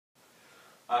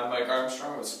I'm Mike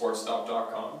Armstrong with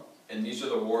SportStop.com, and these are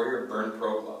the Warrior Burn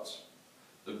Pro gloves.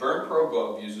 The Burn Pro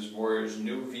glove uses Warrior's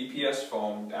new VPS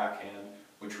foam backhand,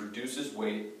 which reduces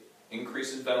weight,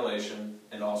 increases ventilation,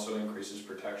 and also increases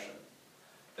protection.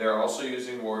 They are also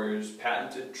using Warrior's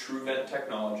patented TruVent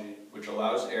technology, which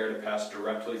allows air to pass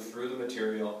directly through the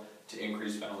material to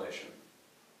increase ventilation.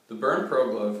 The Burn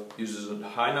Pro glove uses a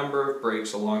high number of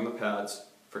breaks along the pads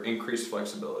for increased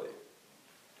flexibility.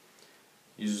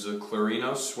 Uses a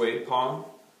Clarino suede palm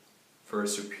for a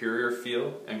superior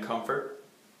feel and comfort.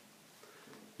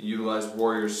 You utilize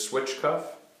Warrior's Switch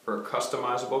Cuff for a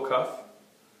customizable cuff.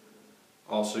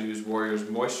 Also use Warrior's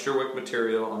moisture wick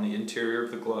material on the interior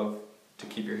of the glove to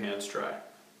keep your hands dry.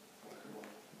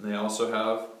 And they also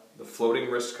have the floating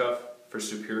wrist cuff for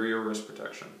superior wrist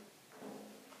protection.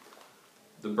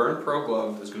 The Burn Pro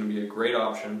glove is going to be a great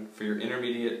option for your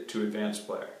intermediate to advanced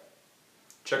player.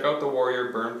 Check out the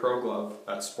Warrior Burn Pro glove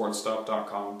at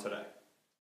SportStop.com today.